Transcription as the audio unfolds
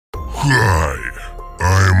Hi,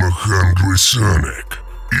 I'm a hungry Sonic.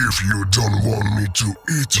 If you don't want me to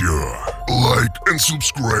eat you, like and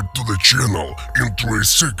subscribe to the channel in 3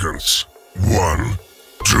 seconds. 1,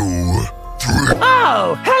 2, 3.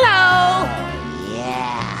 Oh, hello!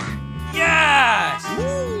 Yeah. Yes!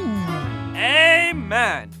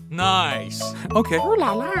 Amen. Nice. Okay. Ooh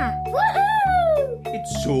la la. Woohoo!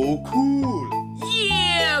 It's so cool.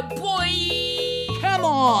 Yeah, boy! Come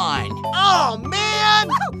on. Oh, man!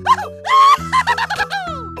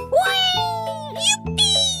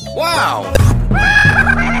 Wow.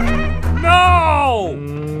 No!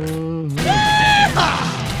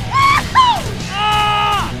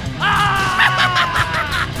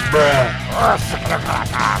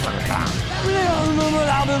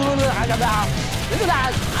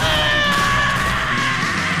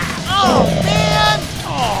 Oh, man!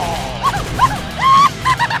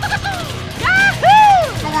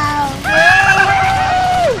 Hello.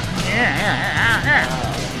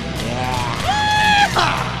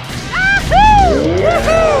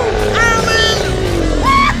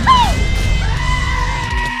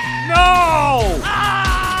 No!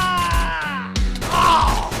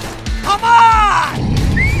 Oh, come on!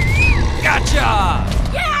 Gotcha!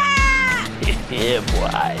 Yeah,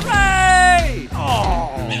 boy. Hey!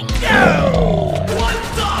 Oh! No!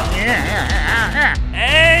 What's up?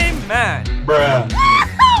 Amen! Bruh.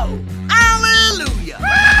 Hallelujah!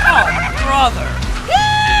 Oh, brother!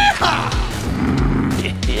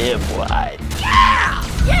 Yeah, boy.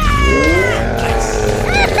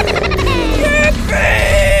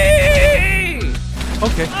 Yippee!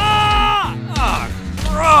 Okay. Ah,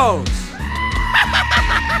 gross!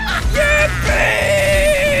 Yippee!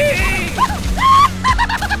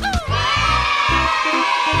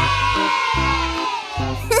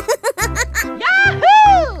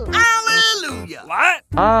 Yahoo! Hallelujah! What?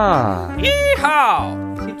 Ah. Yeehaw!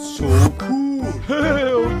 It's so cool.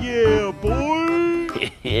 Hell yeah, boy.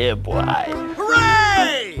 Yeah, boy.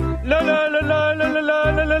 Hooray! La la la la la la la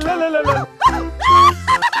la la la la.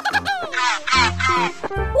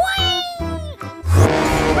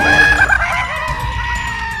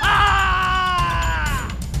 Ah!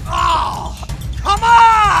 Oh, come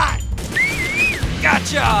on!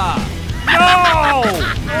 Gotcha! No!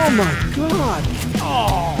 Oh my God.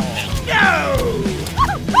 Oh, no!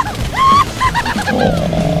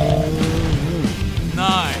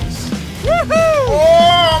 Nice.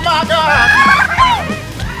 Oh my God.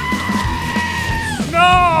 No!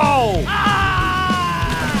 Ah!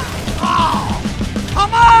 Oh,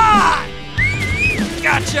 come on!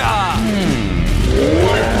 Gotcha!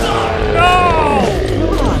 No!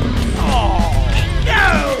 Oh, no!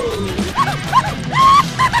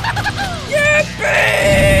 Yippee!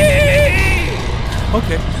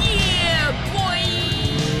 Okay. Yeah, boy!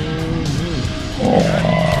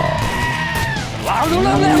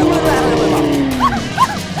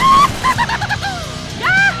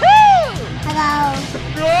 Hello.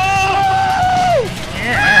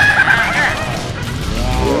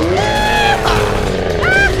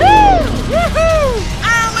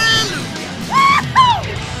 Hallelujah!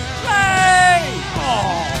 Hey!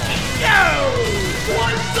 Oh, no!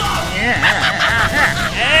 What's up?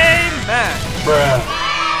 Amen! Bruh.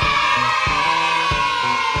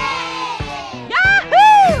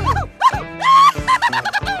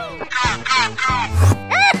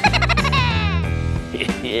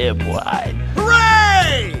 Yeah, boy.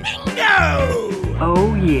 Hooray! No!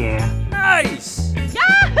 Oh yeah. Nice!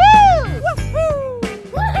 Yahoo!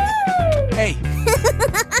 Hey.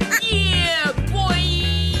 Yeah, boy!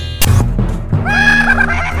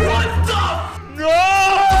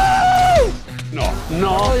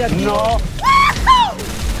 No.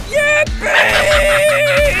 Yippee!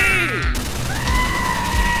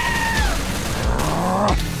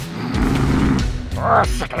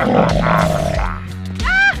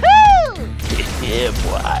 Yahoo! Yeah,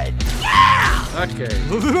 boy. Okay.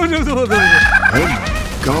 Oh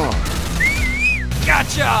God.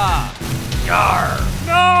 Gotcha! Yar!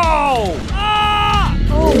 No! Ah!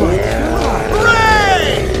 Oh my God. Hooray!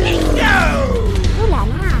 No! Ooh la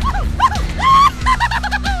la.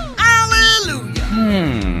 Hallelujah!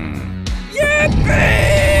 Yippee!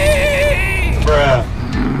 Bruh.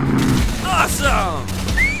 Awesome!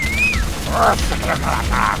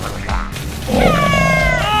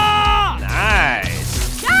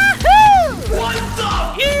 Nice! Yahoo! What's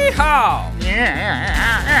up? Yeehaw!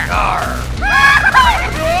 Yar!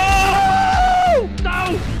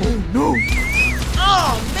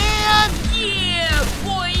 Oh, man! Yeah,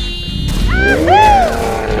 boy!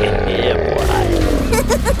 Yeah, boy.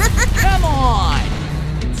 Come on.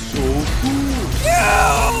 So cool. You!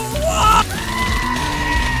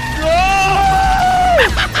 Go!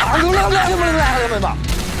 Oh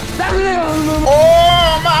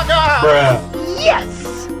my God! Bruh.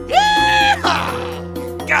 Yes!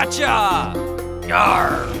 Yeehaw! Gotcha!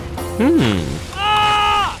 Yar!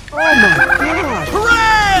 Ah! Oh my god!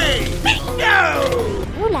 Hooray! Bingo!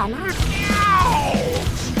 Ooh la la.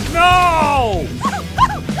 No!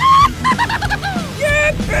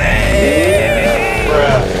 Yippee!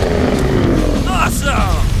 Bruh.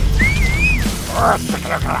 Awesome!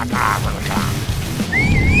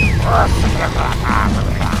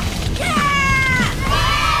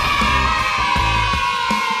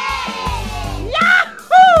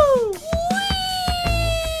 Yahoo!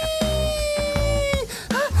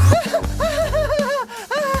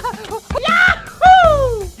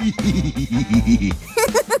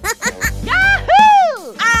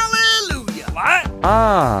 Yahoo! Hallelujah! What?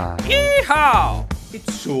 Ah! Yeehaw!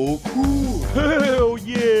 It's so cool. Hell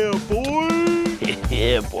yeah, boy.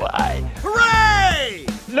 Yeah, boy. Hooray!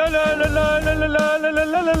 La la la la la la la la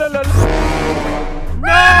la la la la.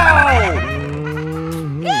 No!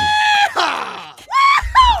 Yeehaw!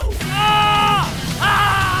 Woohoo!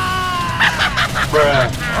 Bruh.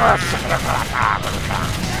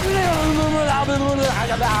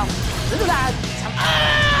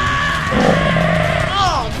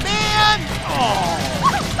 Oh man!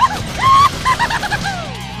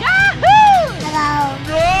 Yahoo! Hello.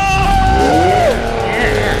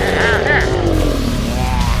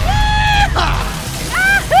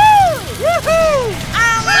 Yahoo! Woohoo!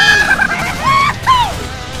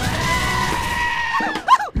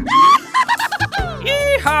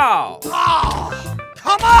 Yeehaw! Oh,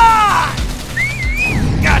 come on!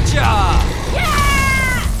 Gotcha!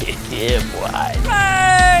 Yeah, boy.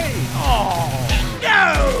 Hey! No!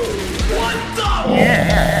 What's up?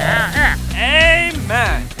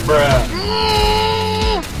 Amen! Bruh.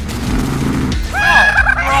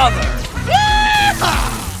 Brother! Yeehaw!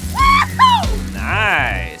 Woohoo!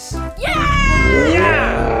 Nice! Yeah!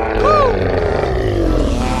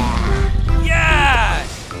 Yes!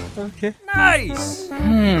 Okay. Nice!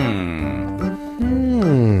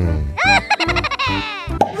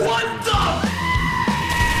 What's up?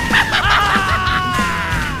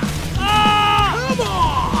 Come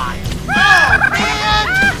on! Oh man!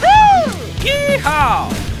 Yeehaw!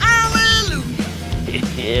 Hallelujah!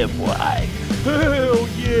 Yeah, boy. Hell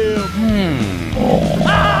yeah.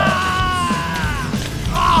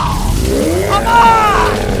 Come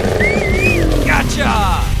on! Gotcha!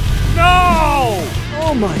 No!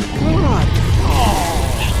 Oh my god!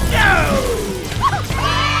 No!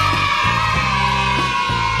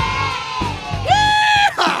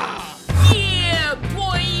 Yeah,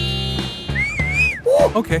 boy!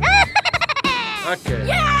 Okay. Okay.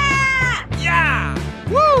 Yeah!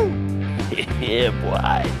 Woo! Yeah,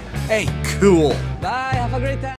 boy. Hey, cool. Bye, have a great time.